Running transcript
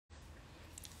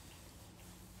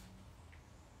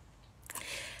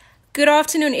Good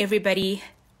afternoon, everybody.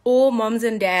 All moms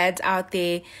and dads out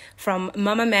there from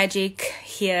Mama Magic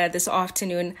here this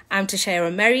afternoon. I'm Teixeira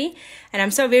Murray, and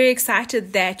I'm so very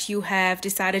excited that you have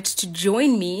decided to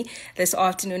join me this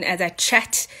afternoon as I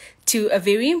chat to a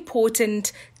very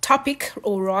important topic,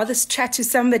 or rather chat to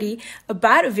somebody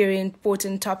about a very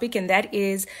important topic, and that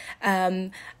is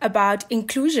about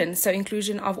inclusion. So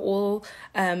inclusion of all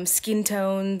skin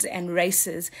tones and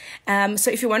races. So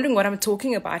if you're wondering what I'm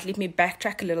talking about, let me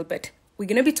backtrack a little bit. We're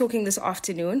going to be talking this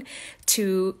afternoon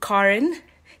to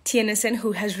Theunissen,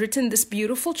 who has written this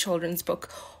beautiful children's book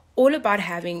all about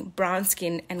having brown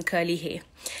skin and curly hair.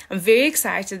 I'm very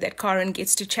excited that Karen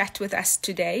gets to chat with us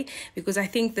today because I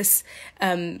think this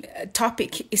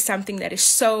topic is something that is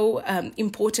so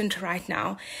important right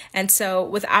now. And so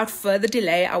without further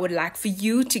delay, I would like for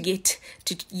you to get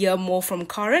to hear more from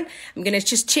Karen. I'm going to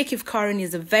just check if Karen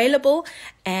is available,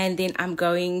 and then I'm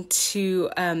going to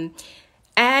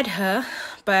add her,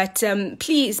 but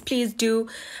please do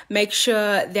make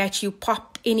sure that you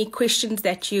pop any questions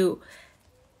that you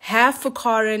have for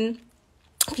Karen.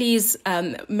 Please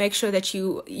make sure that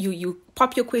you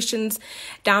pop your questions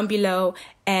down below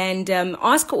and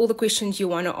ask her all the questions you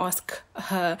want to ask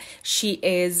her. She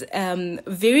is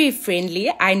very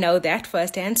friendly. I know that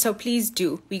firsthand, so please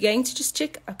do. We're going to just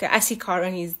check. Okay, I see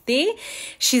Karen is there.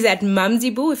 She's at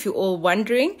Mumsy Boo, if you're all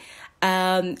wondering.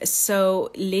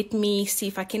 So let me see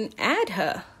if I can add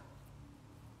her.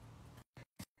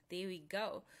 There we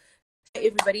go.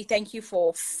 Everybody, thank you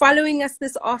for following us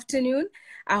this afternoon.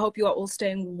 I hope you are all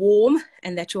staying warm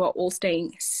and that you are all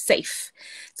staying safe.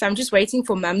 So I'm just waiting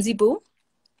for Mumsy Boo.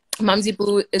 Mumsy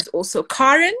Boo is also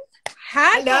Karen.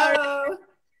 Hi, hello. Karen.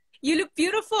 You look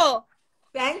beautiful.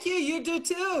 Thank you. You do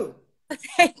too.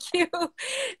 Thank you.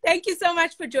 Thank you so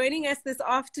much for joining us this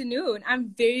afternoon.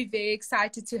 I'm very, very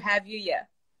excited to have you here.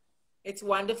 It's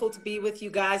wonderful to be with you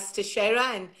guys,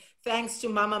 Teixeira, and thanks to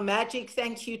Mama Magic.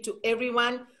 Thank you to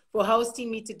everyone for hosting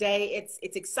me today.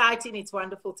 It's exciting. It's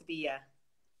wonderful to be here.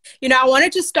 You know, I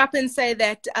wanted to stop and say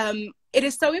that it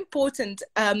is so important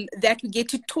that we get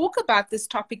to talk about this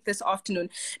topic this afternoon.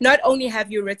 Not only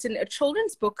have you written a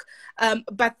children's book,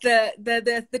 but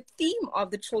the theme of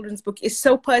the children's book is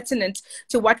so pertinent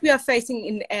to what we are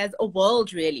facing as a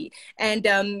world, really. And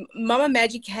Mama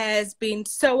Magic has been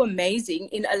so amazing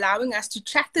in allowing us to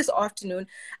chat this afternoon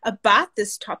about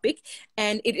this topic.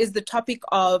 And it is the topic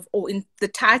of, or in the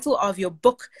title of your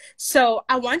book. So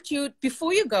I want you,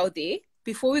 before you go there,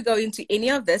 before we go into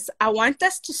any of this, I want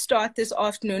us to start this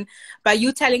afternoon by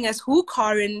you telling us who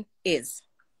Karen is.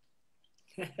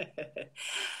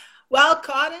 Well,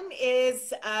 Karen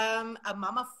is a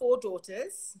mama of 4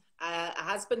 daughters, a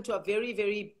husband to a very,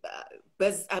 very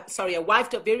busy, a wife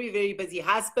to a very, very busy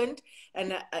husband,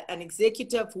 and an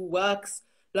executive who works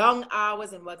long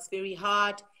hours and works very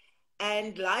hard.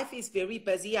 And life is very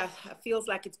busy. It feels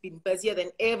like it's been busier than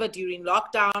ever during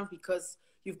lockdown because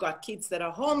you've got kids that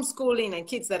are homeschooling and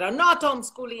kids that are not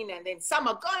homeschooling, and then some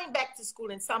are going back to school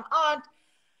and some aren't.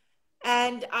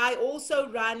 And I also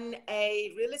run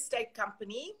a real estate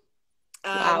company.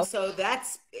 Wow. So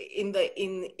that's in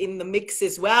the mix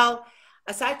as well.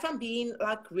 Aside from being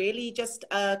like really just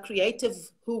a creative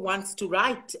who wants to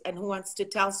write and who wants to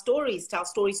tell stories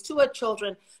to her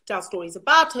children, tell stories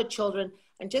about her children,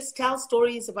 and just tell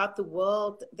stories about the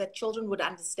world that children would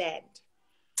understand.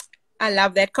 I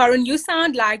love that. Karen, you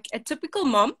sound like a typical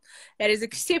mom that is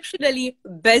exceptionally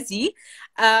busy.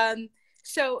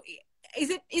 So is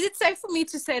it safe for me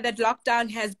to say that lockdown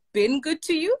has been good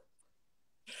to you?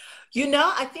 You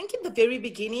know, I think in the very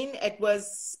beginning, it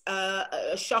was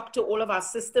a shock to all of our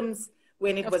systems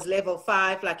when it was level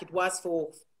 5, like it was for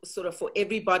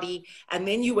everybody. And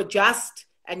then you adjust,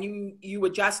 and you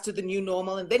adjust to the new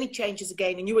normal, and then it changes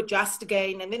again, and you adjust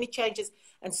again, and then it changes.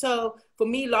 And so for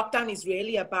me, lockdown is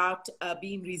really about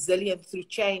being resilient through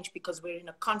change, because we're in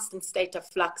a constant state of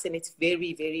flux, and it's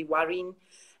very, very worrying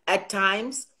at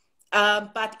times.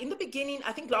 But in the beginning,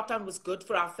 I think lockdown was good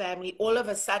for our family. All of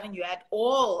a sudden, you had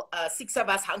all 6 of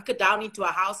us hunkered down into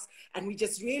a house, and we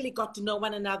just really got to know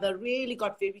one another, really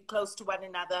got very close to one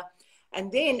another.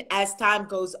 And then as time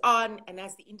goes on, and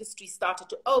as the industry started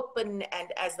to open, and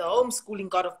as the homeschooling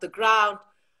got off the ground,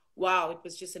 wow, it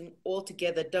was just an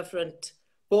altogether different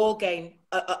ball game,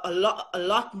 a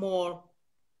lot more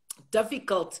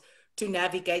difficult to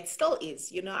navigate. Still is,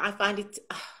 you know. I find it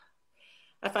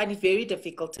very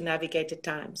difficult to navigate at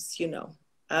times, you know.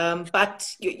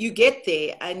 But you get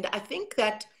there, and I think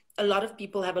that a lot of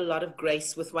people have a lot of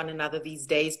grace with one another these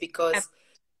days, because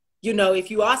you know, if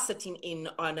you are sitting in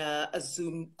on a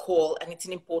Zoom call and it's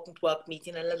an important work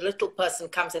meeting and a little person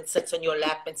comes and sits on your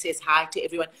lap and says hi to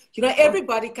everyone, you know,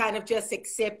 everybody kind of just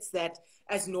accepts that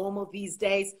as normal these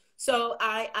days. So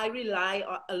I rely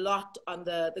a lot on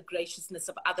the graciousness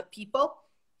of other people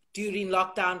during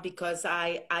lockdown, because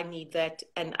I need that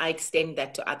and I extend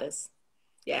that to others.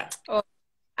 Yeah. Oh,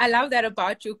 I love that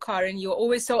about you, Karen. You're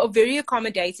always so very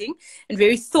accommodating and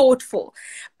very thoughtful.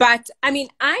 But I mean,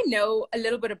 I know a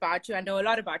little bit about you. I know a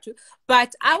lot about you,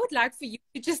 but I would like for you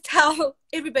to just tell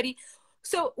everybody.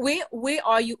 So where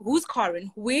are you? Who's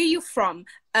Karen? Where are you from?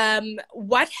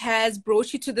 What has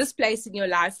brought you to this place in your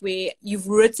life where you've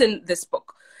written this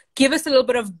book? Give us a little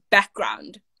bit of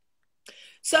background.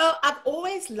 So I've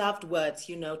always loved words,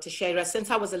 you know, Teixeira, since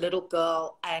I was a little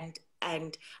girl. And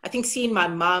I think seeing my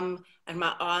mum and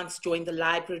my aunts join the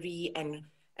library and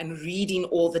reading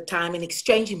all the time and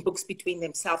exchanging books between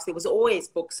themselves. There was always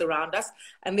books around us,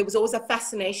 and there was always a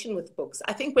fascination with books.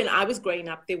 I think when I was growing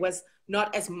up, there was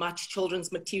not as much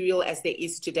children's material as there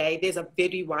is today. There's a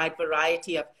very wide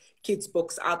variety of kids'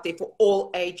 books out there for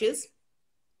all ages.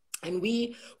 And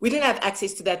we didn't have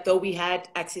access to that, though we had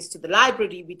access to the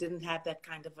library. We didn't have that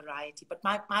kind of variety. But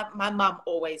my mum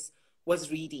always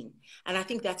was reading. And I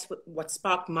think that's what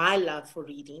sparked my love for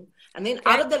reading. And then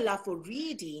out of the love for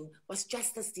reading was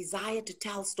just this desire to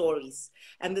tell stories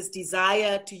and this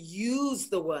desire to use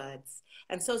the words.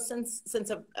 And so since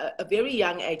a very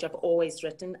young age, I've always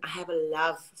written. I have a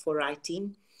love for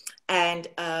writing.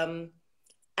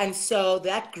 And so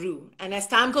that grew. And as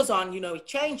time goes on, you know, it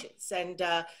changes and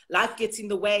life gets in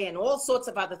the way and all sorts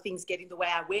of other things get in the way.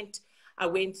 I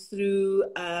went through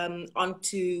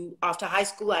after high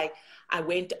school, I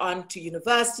went on to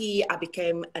university. I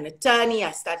became an attorney.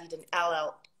 I studied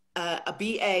a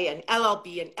BA, an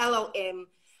LLB, an LLM,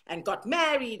 and got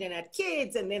married and had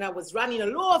kids. And then I was running a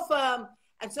law firm.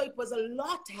 And so it was a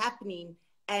lot happening.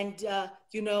 And,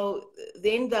 you know,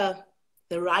 then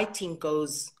the writing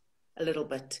goes a little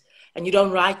bit. And you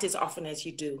don't write as often as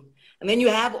you do. And then you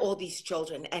have all these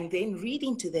children. And then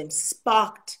reading to them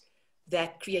sparked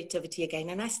that creativity again.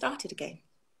 And I started again.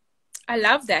 I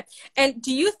love that. And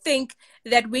do you think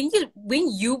that when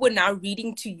you were now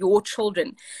reading to your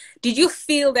children, did you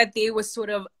feel that there was sort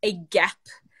of a gap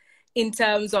in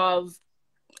terms of,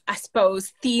 I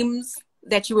suppose, themes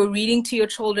that you were reading to your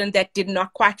children that did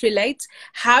not quite relate?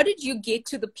 How did you get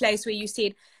to the place where you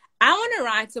said, I want to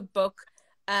write a book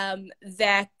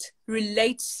that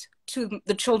relates to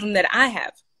the children that I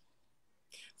have?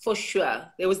 For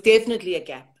sure. There was definitely a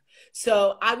gap.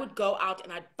 So I would go out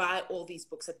and I'd buy all these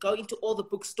books. I'd go into all the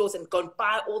bookstores and go and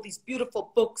buy all these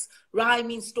beautiful books,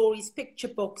 rhyming stories, picture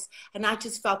books. And I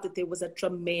just felt that there was a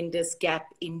tremendous gap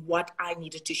in what I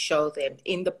needed to show them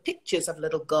in the pictures of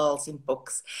little girls in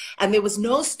books. And there was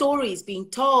no stories being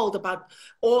told about,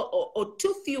 or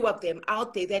too few of them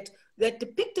out there that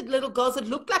depicted little girls that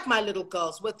looked like my little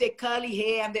girls with their curly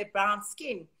hair and their brown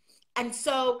skin. And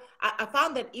so I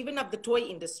found that even of the toy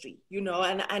industry, you know,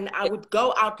 and I would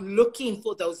go out looking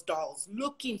for those dolls,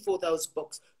 looking for those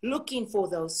books, looking for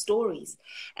those stories.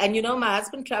 And, you know, my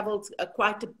husband traveled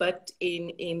quite a bit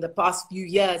in the past few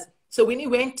years. So when he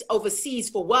went overseas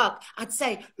for work, I'd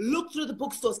say, look through the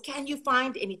bookstores. Can you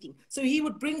find anything? So he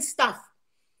would bring stuff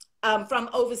from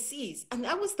overseas. And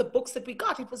that was the books that we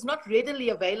got. It was not readily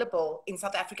available in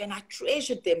South Africa. And I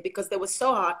treasured them because they were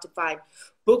so hard to find.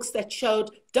 Books that showed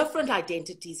different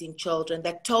identities in children,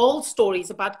 that told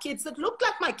stories about kids that looked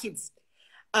like my kids.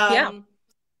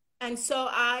 And so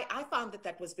I found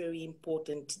that was very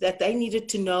important, that they needed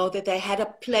to know that they had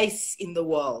a place in the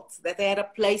world, that they had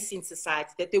a place in society,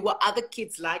 that there were other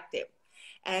kids like them.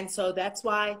 And so that's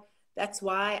why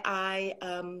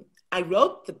I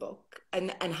wrote the book,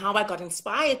 and how I got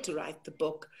inspired to write the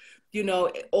book, you know,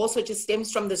 it also just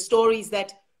stems from the stories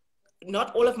that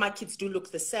not all of my kids do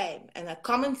look the same. And a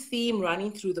common theme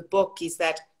running through the book is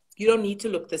that you don't need to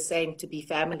look the same to be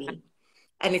family.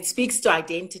 And it speaks to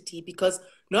identity because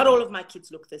not all of my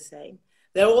kids look the same.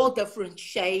 They're all different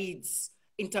shades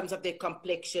in terms of their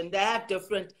complexion. They have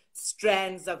different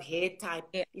strands of hair type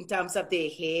in terms of their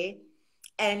hair.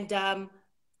 And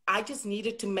I just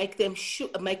needed to make them sure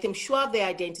of their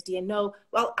identity and know,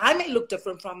 well, I may look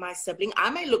different from my sibling.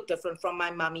 I may look different from my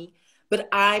mommy, but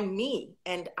I'm me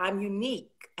and I'm unique.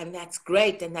 And that's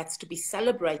great. And that's to be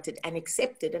celebrated and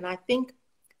accepted. And I think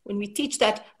when we teach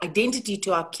that identity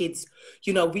to our kids,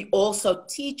 you know, we also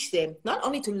teach them not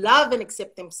only to love and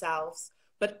accept themselves,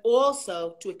 but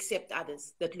also to accept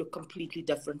others that look completely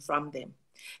different from them.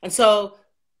 And so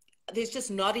there's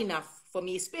just not enough for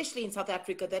me, especially in South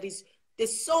Africa, there's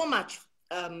so much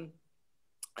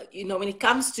you know, when it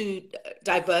comes to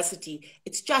diversity,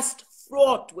 it's just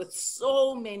fraught with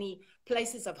so many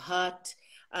places of hurt,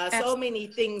 so many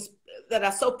things that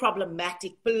are so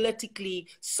problematic politically,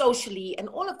 socially, and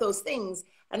all of those things.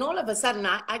 And all of a sudden,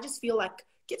 I just feel like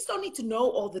kids don't need to know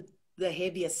all the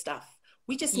heavier stuff.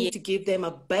 We just need to give them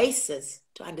a basis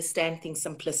to understand things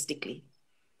simplistically.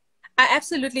 I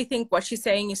absolutely think what she's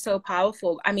saying is so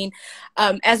powerful. I mean,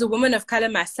 as a woman of color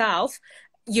myself,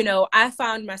 you know, I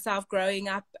found myself growing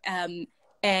up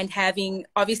and having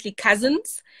obviously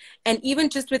cousins. And even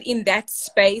just within that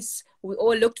space, we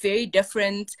all looked very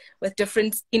different with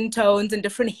different skin tones and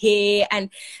different hair. And,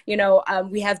 you know,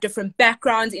 we have different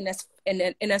backgrounds in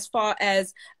as far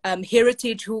as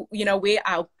heritage, who, you know, where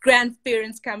our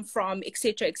grandparents come from,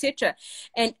 etc., etc.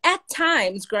 And at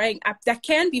times growing up, that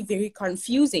can be very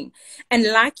confusing. And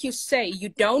like you say, you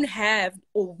don't have,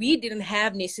 or we didn't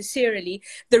have necessarily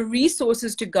the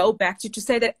resources to go back to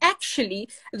say that actually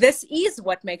this is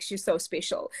what makes you so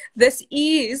special. This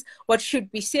is what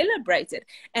should be celebrated.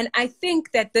 And I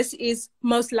think that this is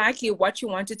most likely what you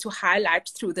wanted to highlight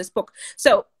through this book.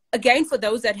 So again, for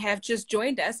those that have just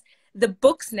joined us, the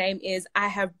book's name is I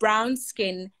Have Brown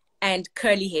Skin and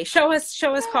Curly Hair. Show us,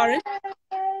 Corin.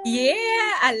 Yeah,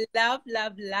 I love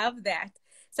that.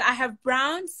 So I have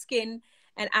brown skin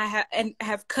and I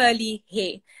have curly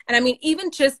hair. And I mean,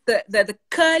 even just the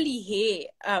curly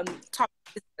hair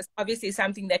topic is obviously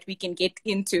something that we can get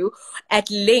into at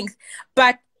length.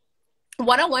 But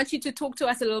what I want you to talk to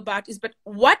us a little about is, but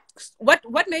what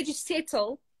made you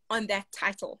settle on that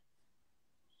title?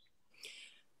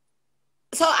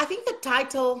 So I think the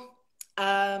title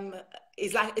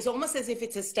it's almost as if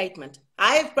it's a statement.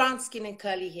 I have brown skin and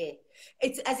curly hair.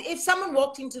 It's as if someone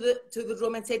walked into the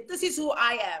room and said, "This is who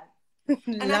I am."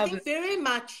 And I think very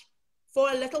much for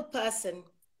a little person,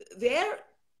 their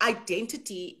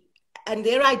identity and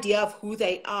their idea of who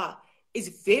they are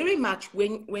is very much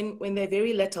when they're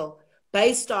very little,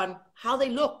 based on how they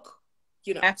look.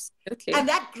 You know, absolutely. And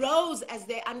that grows as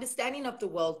their understanding of the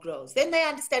world grows. Then they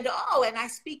understand, oh, and I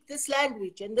speak this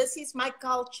language, and this is my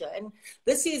culture, and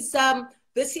this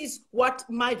is what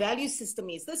my value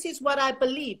system is. This is what I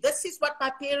believe. This is what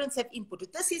my parents have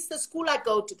inputted. This is the school I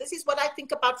go to. This is what I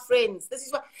think about friends. This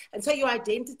is what, and so your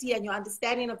identity and your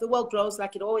understanding of the world grows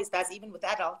like it always does, even with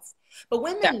adults. But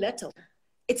when they're little,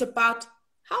 it's about,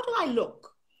 how do I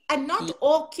look? And not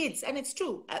all kids, and it's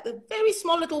true, the very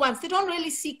small little ones, they don't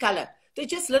really see color. They're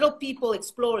just little people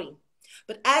exploring.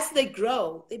 But as they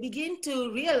grow, they begin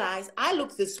to realize, I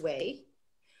look this way.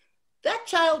 That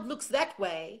child looks that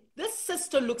way. This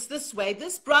sister looks this way.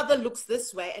 This brother looks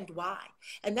this way. And why?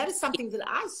 And that is something that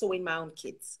I saw in my own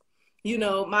kids. You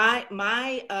know, my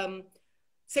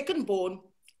second born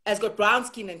has got brown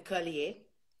skin and curly hair.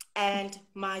 And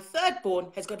my third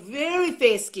born has got very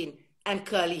fair skin and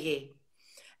curly hair.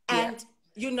 And,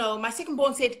 you know, my second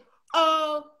born said,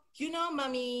 oh, you know,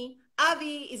 mommy,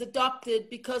 Avi is adopted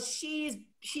because she's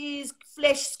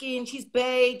flesh skin, she's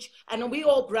beige, and we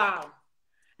all brown.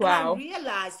 Wow. And I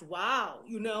realized, wow,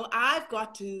 you know, I've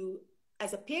got to,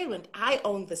 as a parent, I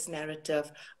own this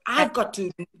narrative. I've got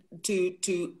to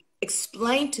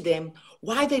explain to them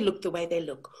why they look the way they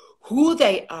look, who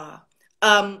they are,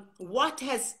 what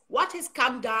has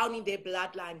come down in their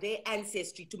bloodline, their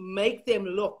ancestry, to make them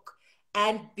look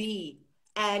and be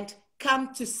and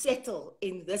come to settle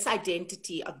in this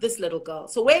identity of this little girl.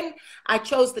 So when I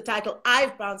chose the title, I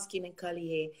Have Brown Skin and Curly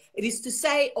Hair, it is to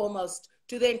say almost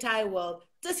to the entire world,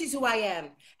 this is who I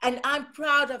am. And I'm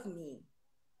proud of me.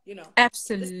 You know,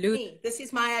 absolutely. This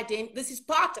is my identity. This is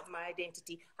part of my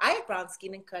identity. I have brown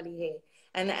skin and curly hair.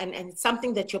 And it's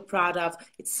something that you're proud of.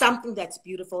 It's something that's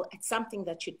beautiful. It's something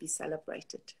that should be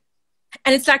celebrated.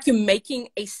 And it's like you're making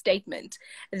a statement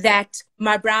that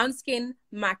my brown skin,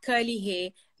 my curly hair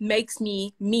makes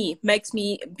me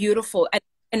beautiful.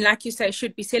 And like you say,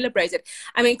 should be celebrated.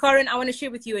 I mean, Corin, I want to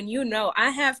share with you, and you know,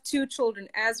 I have 2 children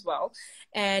as well.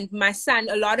 And my son,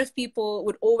 a lot of people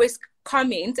would always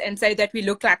comment and say that we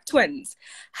look like twins.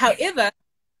 However,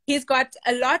 he's got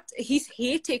a lot, his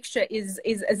hair texture is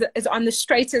on the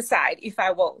straighter side, if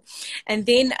I will. And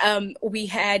then we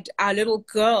had our little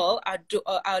girl,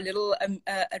 our little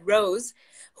Rose,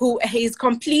 who is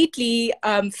completely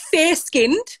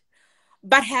fair-skinned,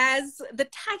 but has the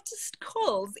tightest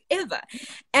curls ever.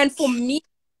 And for me,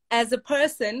 as a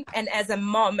person and as a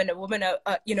mom and a woman,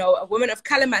 a woman of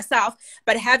color myself,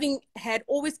 but having had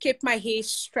always kept my hair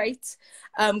straight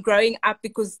growing up,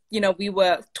 because, we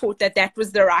were taught that that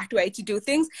was the right way to do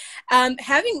things.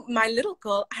 Having my little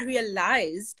girl, I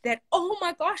realized that, oh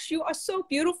my gosh, you are so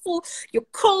beautiful. Your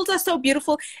curls are so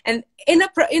beautiful. And in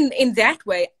that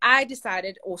way, I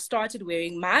decided or started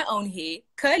wearing my own hair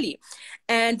curly.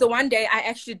 And the one day I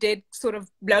actually did sort of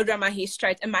blow dry my hair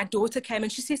straight, and my daughter came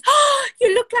and she says, "Oh,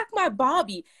 you look like my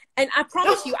Barbie." And I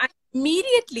promise you, I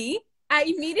immediately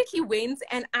went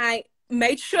and I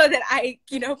made sure that I,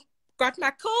 got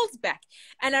my curls back.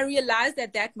 And I realized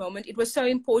at that moment it was so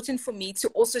important for me to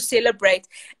also celebrate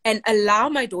and allow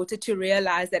my daughter to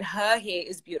realize that her hair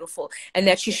is beautiful and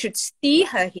that she should see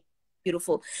her hair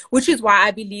beautiful, which is why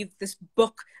I believe this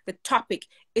book, the topic,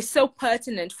 is so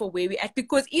pertinent for where we're at.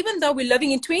 Because even though we're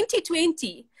living in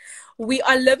 2020, we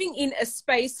are living in a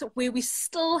space where we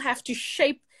still have to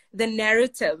shape the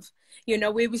narrative,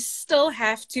 where we still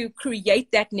have to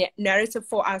create that narrative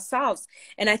for ourselves.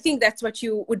 And I think that's what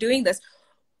you were doing this.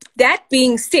 That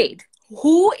being said,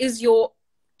 who is your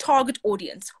target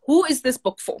audience? Who is this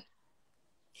book for?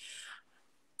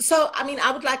 So,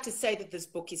 I would like to say that this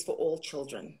book is for all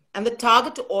children. And the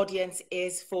target audience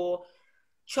is for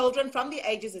children from the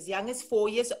ages as young as 4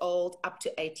 years old up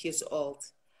to 8 years old.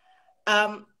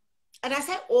 And I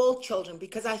say all children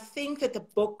because I think that the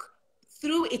book,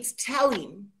 through its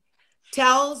telling,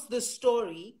 tells the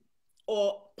story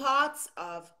or parts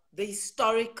of the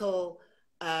historical,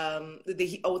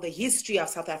 the history of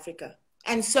South Africa.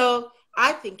 And so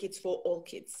I think it's for all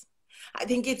kids. I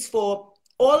think it's for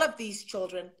all of these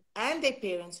children and their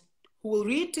parents who will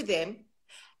read to them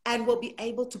and will be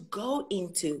able to go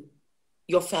into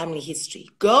your family history,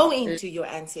 go into your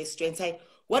ancestry and say,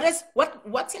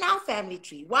 what's in our family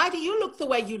tree? Why do you look the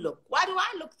way you look? Why do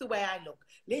I look the way I look?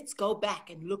 Let's go back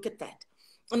and look at that.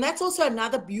 And that's also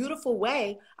another beautiful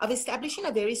way of establishing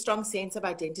a very strong sense of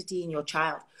identity in your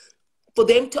child, for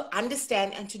them to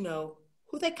understand and to know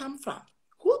who they come from.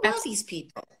 Who are these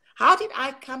people? How did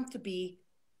I come to be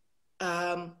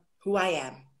who I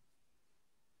am?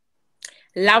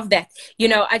 Love that.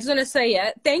 I just want to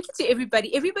say thank you to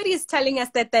everybody. Everybody is telling us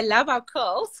that they love our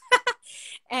curls.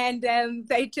 And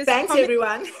they just... Thanks,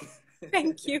 everyone.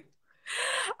 Thank you.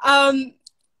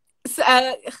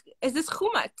 Is this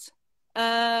Khumat?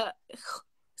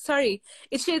 Sorry.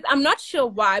 It says, I'm not sure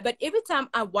why, but every time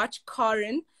I watch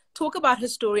Karen talk about her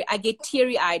story, I get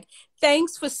teary-eyed.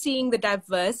 Thanks for seeing the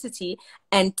diversity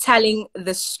and telling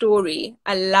the story.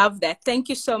 I love that. Thank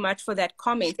you so much for that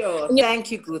comment. Sure.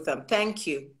 Thank you, Gutham. Thank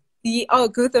you.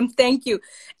 Gutham, thank you.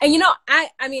 And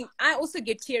I also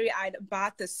get teary-eyed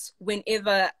about this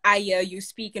whenever I hear you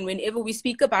speak and whenever we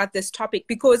speak about this topic,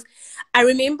 because I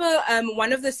remember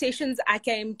one of the sessions I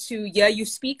came to hear you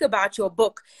speak about your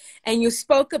book, and you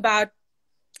spoke about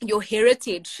your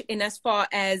heritage in as far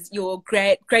as your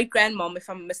great-grandmom, if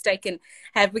I'm mistaken,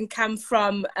 having come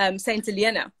from Saint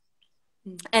Helena.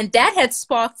 And that had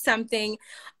sparked something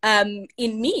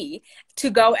in me to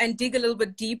go and dig a little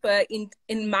bit deeper in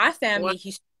my family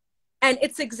history. And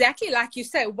it's exactly like you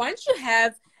say, once you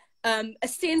have a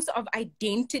sense of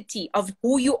identity of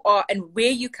who you are and where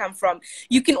you come from,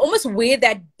 you can almost wear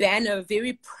that banner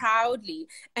very proudly.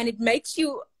 And it makes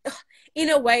you,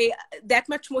 in a way, that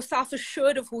much more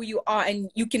self-assured of who you are, and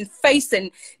you can face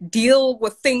and deal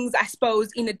with things, I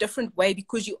suppose, in a different way,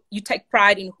 because you take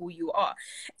pride in who you are.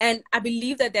 And I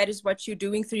believe that that is what you're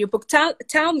doing through your book.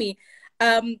 Tell me,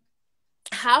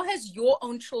 how has your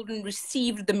own children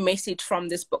received the message from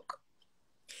this book?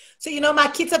 So, my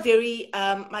kids are very,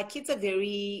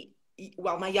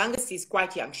 well, my youngest is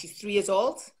quite young. She's 3 years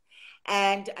old.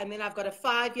 And then I've got a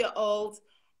 5-year-old,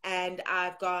 and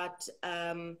I've got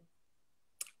a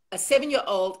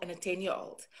 7-year-old and a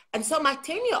 10-year-old. And so my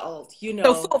 10-year-old,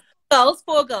 So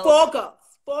four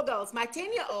girls. My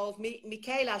 10-year-old,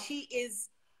 Michaela,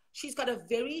 she's got a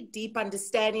very deep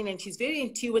understanding, and she's very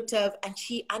intuitive, and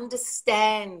she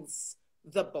understands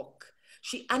the book.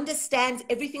 She understands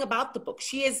everything about the book.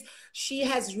 She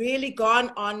has really gone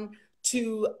on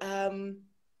to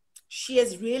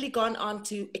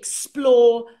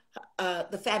explore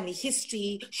the family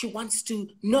history. She wants to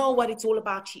know what it's all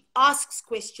about. She asks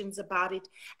questions about it.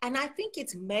 And I think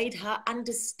it's made her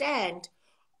understand,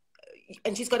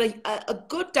 and she's got a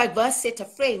good diverse set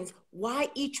of friends, why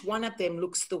each one of them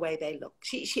looks the way they look.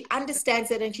 She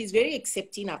understands it, and she's very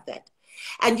accepting of that.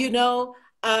 And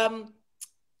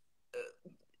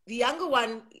the younger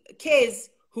one, Kez,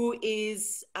 who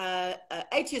is 8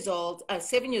 years old,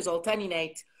 7 years old, turning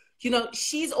 8,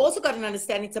 she's also got an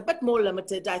understanding. It's a bit more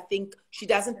limited. I think she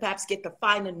doesn't perhaps get the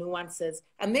finer nuances.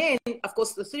 And then, of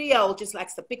course, the 3-year-old just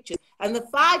likes the pictures. And the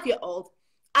 5-year-old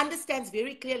understands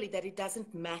very clearly that it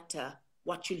doesn't matter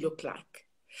what you look like.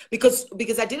 Because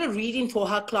I did a reading for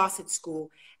her class at school.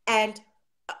 And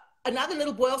another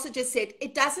little boy also just said,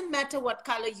 it doesn't matter what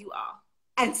color you are.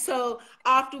 And so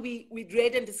after we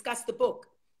read and discussed the book,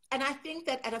 and I think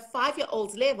that at a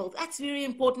 5-year-old's level, that's very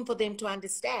important for them to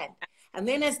understand. And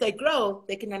then as they grow,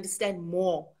 they can understand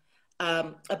more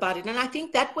about it. And I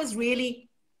think that was really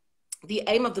the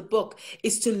aim of the book,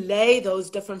 is to lay those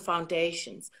different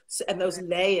foundations and those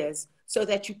layers so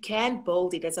that you can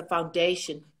build it as a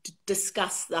foundation to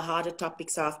discuss the harder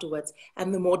topics afterwards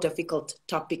and the more difficult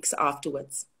topics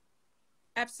afterwards.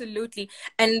 Absolutely.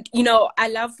 And, I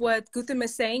love what Gutham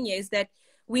is saying here, is that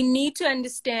we need to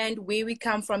understand where we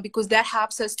come from, because that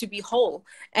helps us to be whole.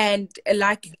 And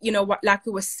like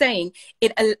we were saying,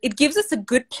 it gives us a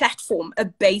good platform, a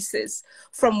basis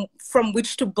from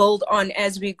which to build on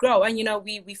as we grow. And,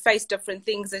 we face different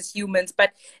things as humans,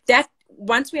 but that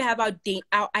once we have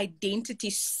our identity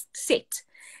set,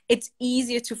 it's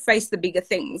easier to face the bigger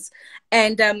things.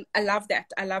 And I love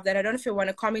that. I don't know if you want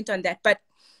to comment on that, but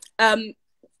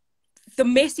the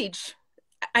message,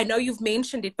 I know you've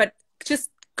mentioned it, but just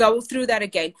go through that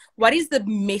again. What is the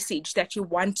message that you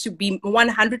want to be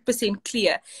 100%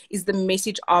 clear is the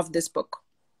message of this book?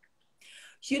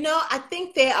 I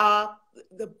think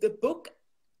the book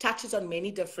touches on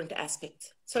many different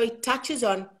aspects. So it touches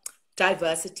on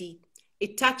diversity.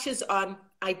 It touches on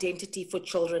identity for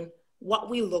children, what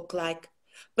we look like.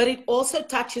 But it also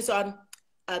touches on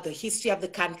the history of the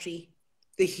country,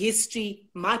 the history,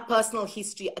 my personal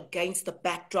history against the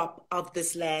backdrop of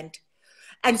this land.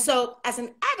 And so as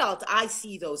an adult, I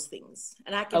see those things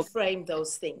and I can frame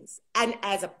those things. And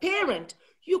as a parent,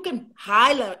 you can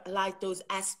highlight those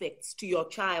aspects to your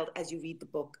child as you read the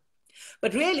book.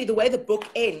 But really the way the book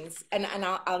ends, and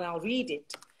I'll read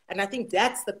it, and I think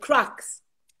that's the crux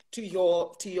to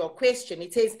your question.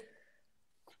 It says,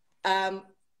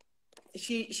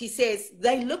 she says,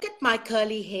 they look at my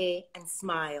curly hair and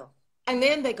smile, and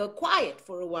then they go quiet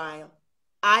for a while.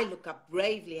 I look up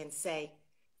bravely and say,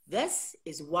 this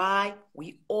is why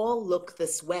we all look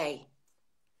this way.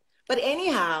 But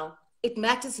anyhow, it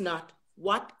matters not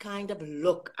what kind of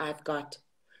look I've got.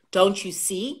 Don't you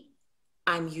see?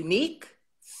 I'm unique,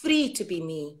 free to be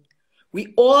me.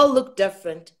 We all look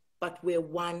different, but we're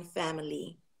one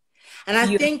family. And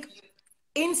I think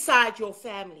inside your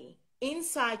family,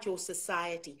 inside your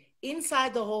society,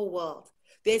 inside the whole world,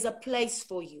 there's a place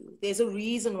for you. There's a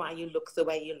reason why you look the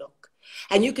way you look.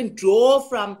 And you can draw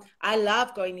from, I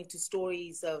love going into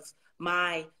stories of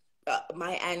my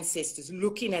ancestors,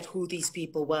 looking at who these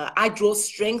people were. I draw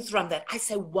strength from that. I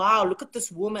say, wow, look at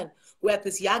this woman who at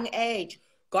this young age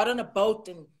got on a boat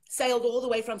and sailed all the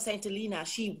way from St. Helena.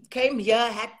 She came here,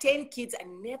 had 10 kids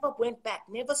and never went back,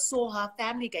 never saw her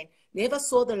family again, never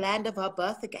saw the land of her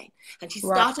birth again. And she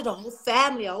started a whole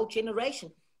family, a whole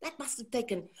generation. That must have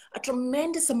taken a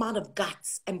tremendous amount of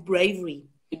guts and bravery.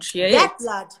 That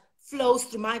blood flows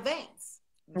through my veins.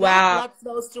 That blood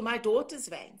flows through my daughter's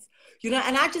veins. And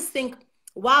I just think,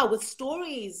 wow, with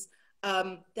stories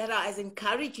that are as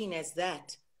encouraging as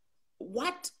that,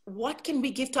 what can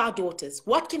we give to our daughters?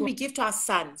 What can we give to our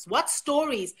sons? What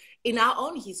stories in our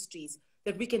own histories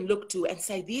that we can look to and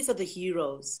say, these are the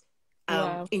heroes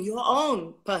in your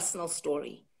own personal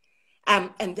story?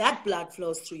 And that blood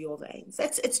flows through your veins.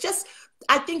 It's just,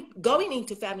 I think going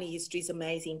into family history is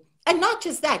amazing. And not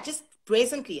just that, just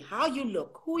presently, how you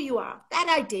look, who you are,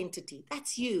 that identity,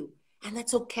 that's you. And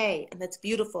that's okay. And that's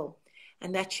beautiful.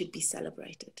 And that should be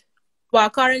celebrated. Wow,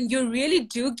 Karen, you really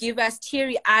do give us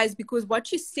teary eyes, because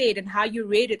what you said and how you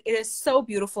read it, it is so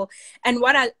beautiful. And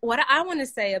what I want to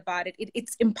say about it,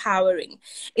 it's empowering.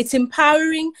 It's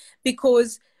empowering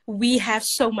because we have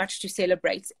so much to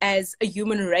celebrate as a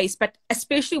human race, but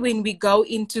especially when we go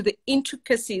into the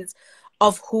intricacies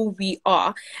of who we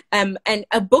are. And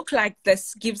a book like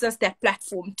this gives us that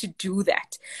platform to do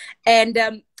that.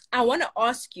 And I want to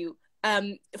ask you,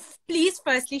 please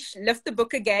firstly lift the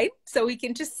book again so we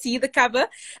can just see the cover,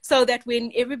 so that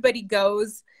when everybody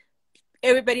goes,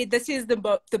 this is the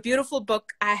book, the beautiful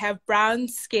book. I have brown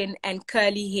skin and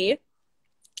curly hair.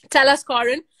 Tell us,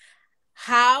 Karen,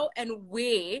 how and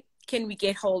where can we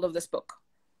get hold of this book?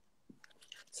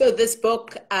 So this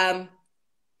book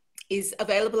is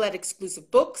available at Exclusive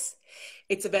Books.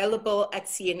 It's available at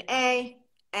CNA,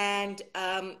 and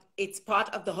it's part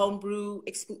of the Homebrew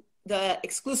the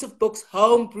exclusive books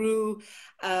homebrew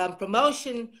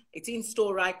promotion. It's in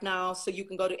store right now, so you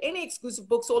can go to any exclusive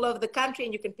books all over the country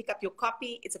and you can pick up your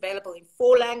copy. It's available in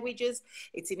 4 languages.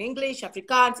 It's in English,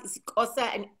 Afrikaans,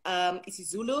 isiXhosa, and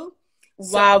isiZulu.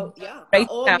 Wow. So yeah, by Great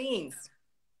all stuff. means.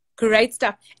 Great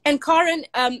stuff. And Karen,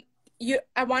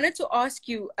 I wanted to ask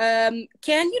you, can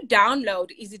you download?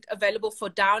 Is it available for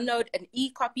download an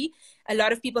e-copy? A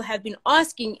lot of people have been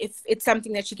asking if it's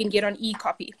something that you can get on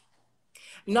e-copy.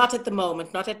 Not at the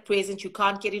moment, not at present. You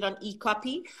can't get it on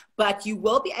e-copy, but you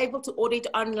will be able to order it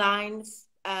online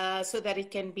so that it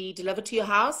can be delivered to your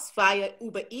house via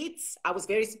Uber Eats. I was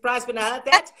very surprised when I heard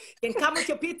that. You can come with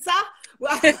your pizza.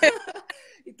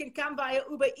 It can come via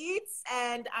Uber Eats,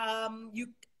 and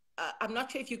I'm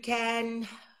not sure if you can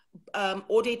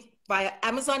order it via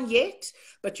Amazon yet,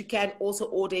 but you can also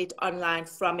order it online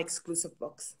from Exclusive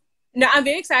Books. No, I'm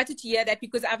very excited to hear that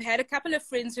because I've had a couple of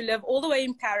friends who live all the way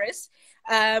in Paris.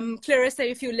 Clarissa,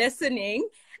 if you're listening,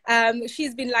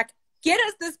 she's been like, get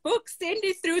us this book, send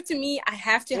it through to me. I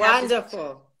have to have this.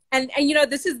 Wonderful. And you know,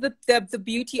 this is the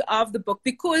beauty of the book,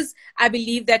 because I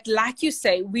believe that, like you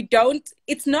say,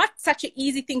 it's not such an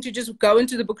easy thing to just go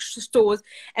into the bookstores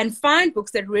and find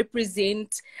books that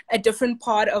represent a different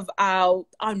part of our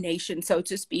nation, so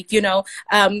to speak. You know,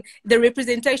 the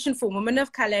representation for women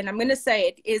of color, and I'm going to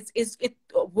say it, is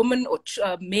women or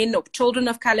men or children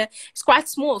of color, is quite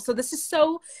small. So this is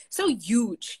so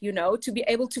huge, you know, to be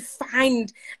able to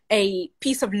find a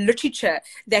piece of literature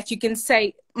that you can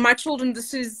say, my children,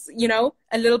 this is, you know,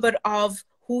 a little bit of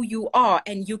who you are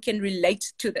and you can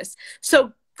relate to this.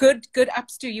 So good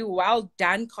ups to you. Well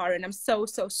done, Karen. I'm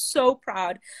so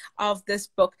proud of this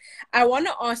book. I want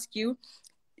to ask you,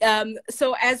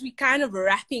 so as we kind of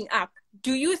wrapping up,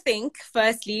 do you think,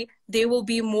 firstly, there will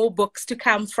be more books to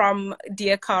come from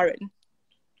dear Karen?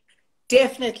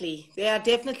 Definitely. There are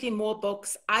definitely more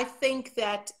books. I think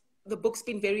that the book's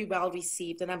been very well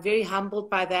received, and I'm very humbled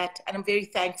by that, and I'm very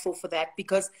thankful for that,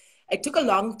 because it took a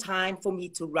long time for me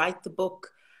to write the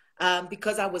book,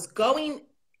 because I was going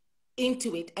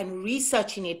into it and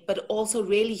researching it, but also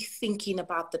really thinking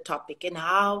about the topic and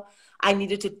how I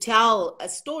needed to tell a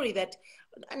story that,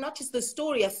 not just the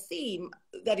story, a theme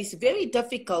that is very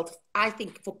difficult, I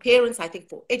think, for parents, I think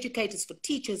for educators, for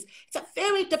teachers. It's a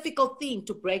very difficult theme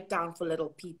to break down for little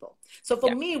people. So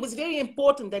for me, it was very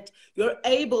important that you're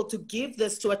able to give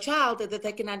this to a child, that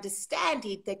they can understand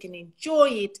it, they can enjoy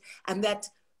it, and that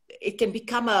it can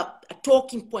become a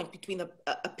talking point between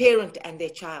a parent and their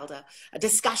child, a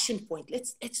discussion point.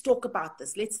 Let's talk about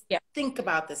this. Let's think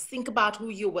about this. Think about who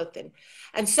you're with.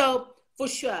 And so for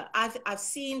sure, I've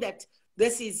seen that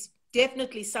this is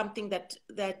definitely something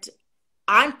that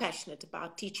I'm passionate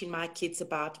about teaching my kids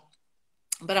about.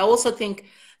 But I also think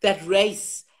that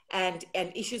race and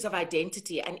issues of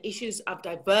identity and issues of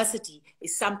diversity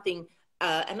is something,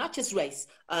 and not just race.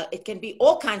 It can be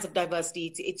all kinds of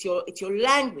diversity. It's your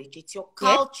language, it's your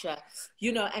culture,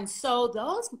 you know. And so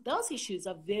those issues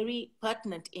are very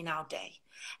pertinent in our day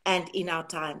and in our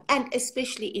time, and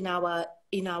especially in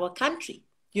our country,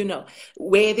 you know,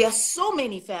 where there are so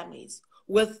many families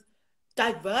with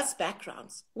diverse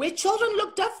backgrounds, where children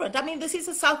look different. I mean, this is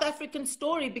a South African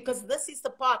story, because this is the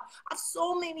part of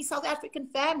so many South African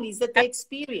families that they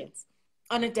experience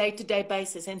on a day-to-day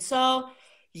basis. And so,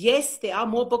 yes, there are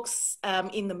more books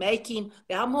in the making.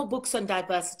 There are more books on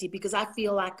diversity, because I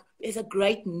feel like there's a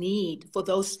great need for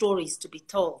those stories to be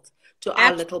told to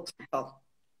our little people.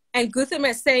 And Gutham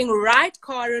is saying, right,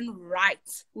 Karen,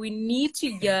 right. We need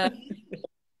to hear.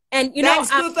 And you Thanks,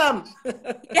 know, Gutham.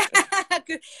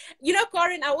 you know,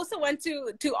 Karen, I also want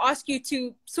to ask you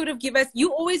to sort of give us,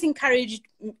 you always encourage,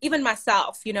 even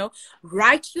myself, you know,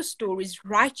 write your stories,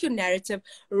 write your narrative,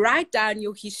 write down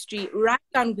your history, write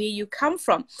down where you come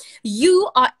from. You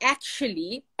are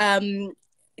actually,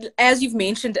 as you've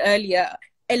mentioned earlier,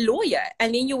 a lawyer,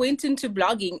 and then you went into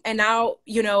blogging, and now,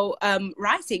 you know,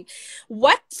 writing.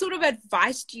 What sort of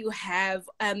advice do you have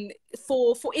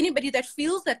for anybody that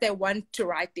feels that they want to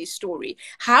write their story?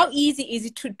 How easy is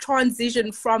it to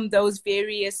transition from those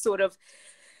various sort of,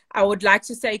 I would like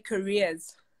to say,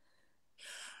 careers?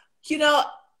 You know,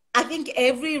 I think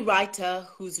every writer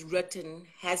who's written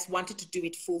has wanted to do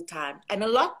it full time, and a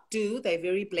lot do. They're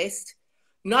very blessed.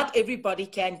 Not everybody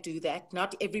can do that.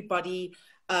 Not everybody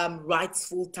writes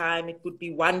full time. It would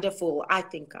be wonderful. I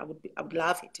think I would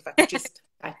love it if I could just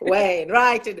type away and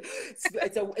write. And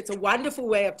it's a wonderful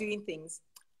way of doing things.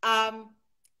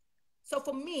 So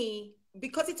for me,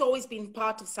 because it's always been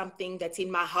part of something that's in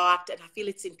my heart, and I feel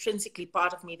it's intrinsically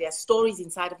part of me, there are stories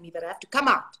inside of me that have to come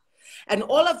out. And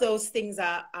all of those things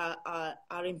are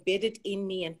embedded in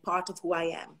me and part of who I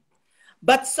am.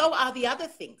 But so are the other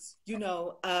things,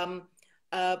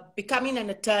 becoming an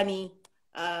attorney,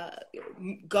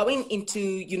 going into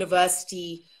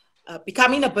university,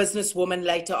 becoming a businesswoman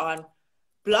later on.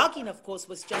 Blogging, of course,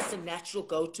 was just a natural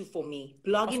go-to for me.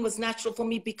 Blogging was natural for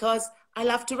me because I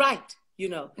love to write,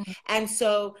 And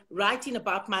so writing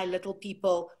about my little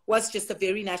people was just a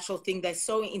very natural thing. They're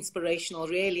so inspirational,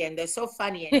 really, and they're so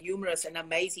funny and humorous and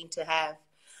amazing to have.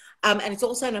 And it's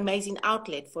also an amazing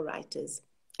outlet for writers.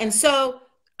 And so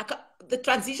the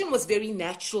transition was very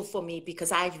natural for me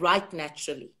because I write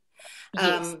naturally.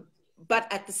 Yes.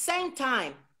 But at the same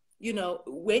time,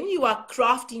 when you are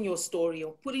crafting your story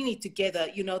or putting it together,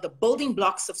 the building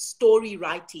blocks of story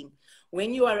writing,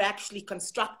 when you are actually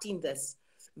constructing this,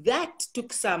 that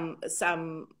took some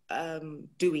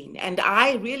doing. And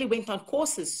I really went on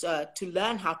courses to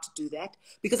learn how to do that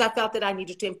because I felt that I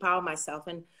needed to empower myself.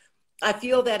 And I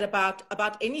feel that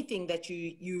about anything that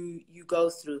you go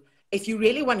through, if you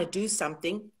really want to do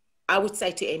something, I would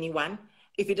say to anyone,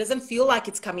 if it doesn't feel like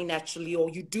it's coming naturally, or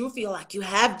you do feel like you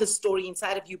have the story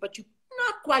inside of you, but you're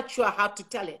not quite sure how to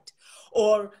tell it,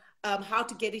 or how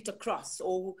to get it across,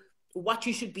 or what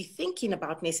you should be thinking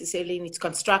about necessarily in its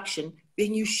construction,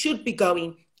 then you should be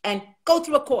going and go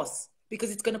through a course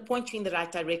because it's going to point you in the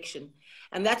right direction.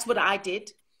 And that's what I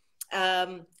did.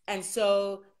 And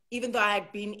so even though I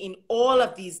had been in all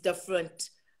of these different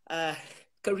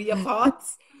career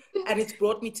paths, and it's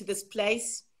brought me to this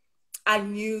place, I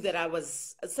knew that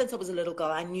since I was a little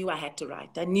girl, I knew I had to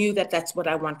write. I knew that that's what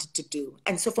I wanted to do.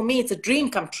 And so for me, it's a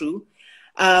dream come true.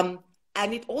 And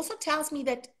it also tells me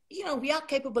that, we are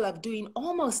capable of doing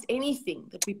almost anything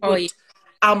that we put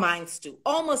our minds to,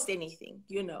 almost anything,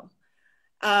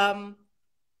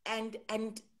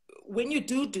 And when you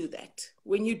do that,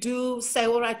 when you do say,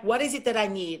 all right, what is it that I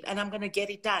need? And I'm going to get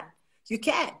it done. You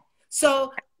can.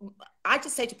 So I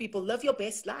just say to people, live your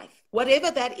best life. Whatever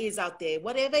that is out there,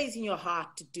 whatever is in your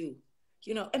heart to do,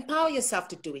 empower yourself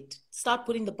to do it. Start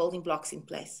putting the building blocks in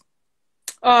place.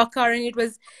 Oh, Karen, it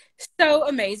was so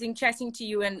amazing chatting to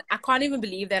you. And I can't even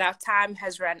believe that our time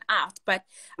has run out. But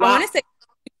wow. I want to say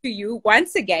to you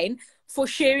once again for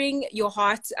sharing your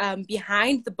heart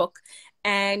behind the book.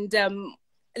 And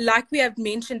like we have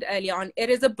mentioned earlier on, it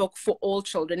is a book for all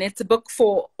children. It's a book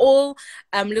for all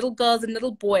little girls and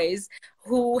little boys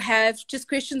who have just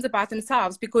questions about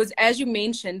themselves. Because as you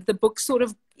mentioned, the book sort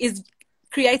of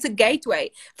creates a gateway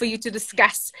for you to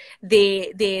discuss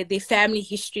their family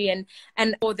history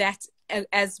and all that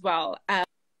as well.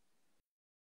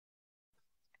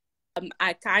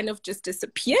 I kind of just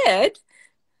disappeared.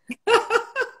 I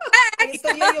can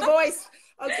still hear your voice.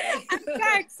 Okay.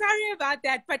 I'm sorry about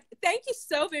that, but thank you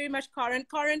so very much, Karen.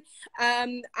 Karen,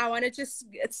 I want to just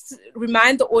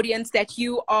remind the audience that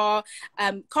you are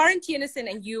Karen Theunissen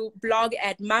and you blog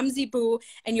at Mumsy Boo,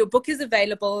 and your book is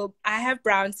available. I Have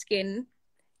Brown Skin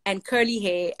and Curly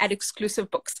Hair at Exclusive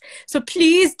Books. So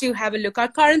please do have a look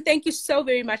out. Karen, thank you so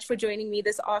very much for joining me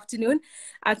this afternoon.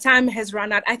 Our time has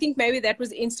run out. I think maybe that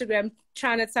was Instagram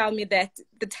trying to tell me that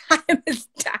the time is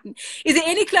done. Is there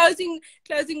any closing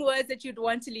words that you'd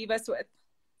want to leave us with?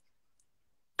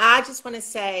 I just want to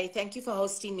say thank you for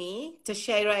hosting me.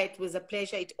 Teixeira, it was a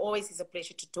pleasure. It always is a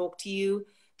pleasure to talk to you.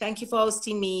 Thank you for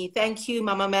hosting me. Thank you,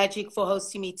 Mama Magic, for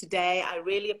hosting me today. I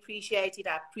really appreciate it.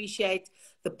 I appreciate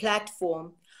the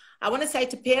platform. I want to say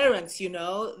to parents,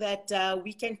 that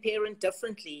we can parent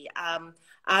differently.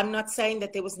 I'm not saying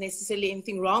that there was necessarily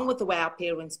anything wrong with the way our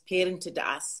parents parented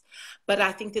us, but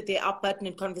I think that there are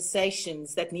pertinent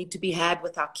conversations that need to be had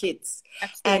with our kids.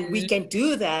 Absolutely. And we can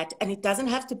do that, and it doesn't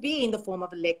have to be in the form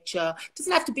of a lecture. It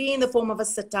doesn't have to be in the form of a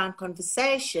sit-down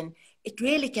conversation. It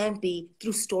really can be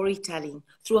through storytelling,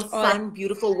 through a fun,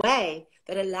 beautiful way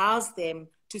that allows them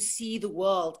to see the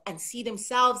world and see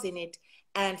themselves in it,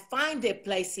 and find their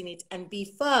place in it and be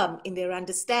firm in their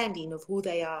understanding of who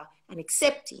they are and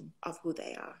accepting of who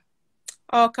they are.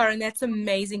 Oh, Karen, that's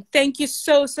amazing. Thank you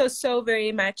so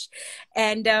very much.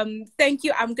 And thank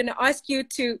you. I'm going to ask you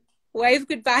to wave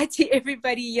goodbye to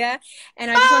everybody here.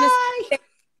 And I just want to say thank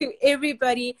you to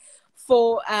everybody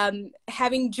for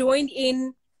having joined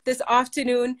in this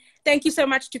afternoon. Thank you so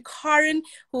much to Karen,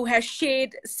 who has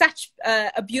shared such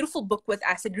a beautiful book with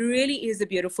us. It really is a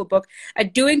beautiful book. I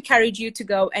do encourage you to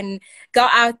go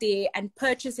out there and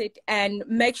purchase it and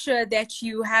make sure that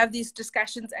you have these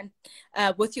discussions and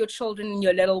with your children and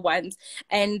your little ones.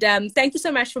 And thank you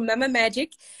so much for Mama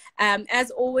Magic. As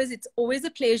always, it's always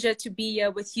a pleasure to be here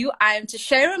with you. I am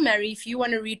Teixeira Murray. If you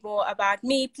want to read more about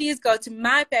me, please go to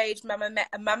my page,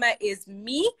 Mama is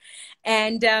Me.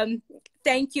 And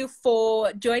thank you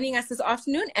for joining us this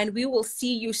afternoon, and we will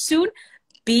see you soon.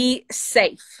 Be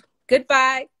safe.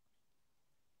 Goodbye.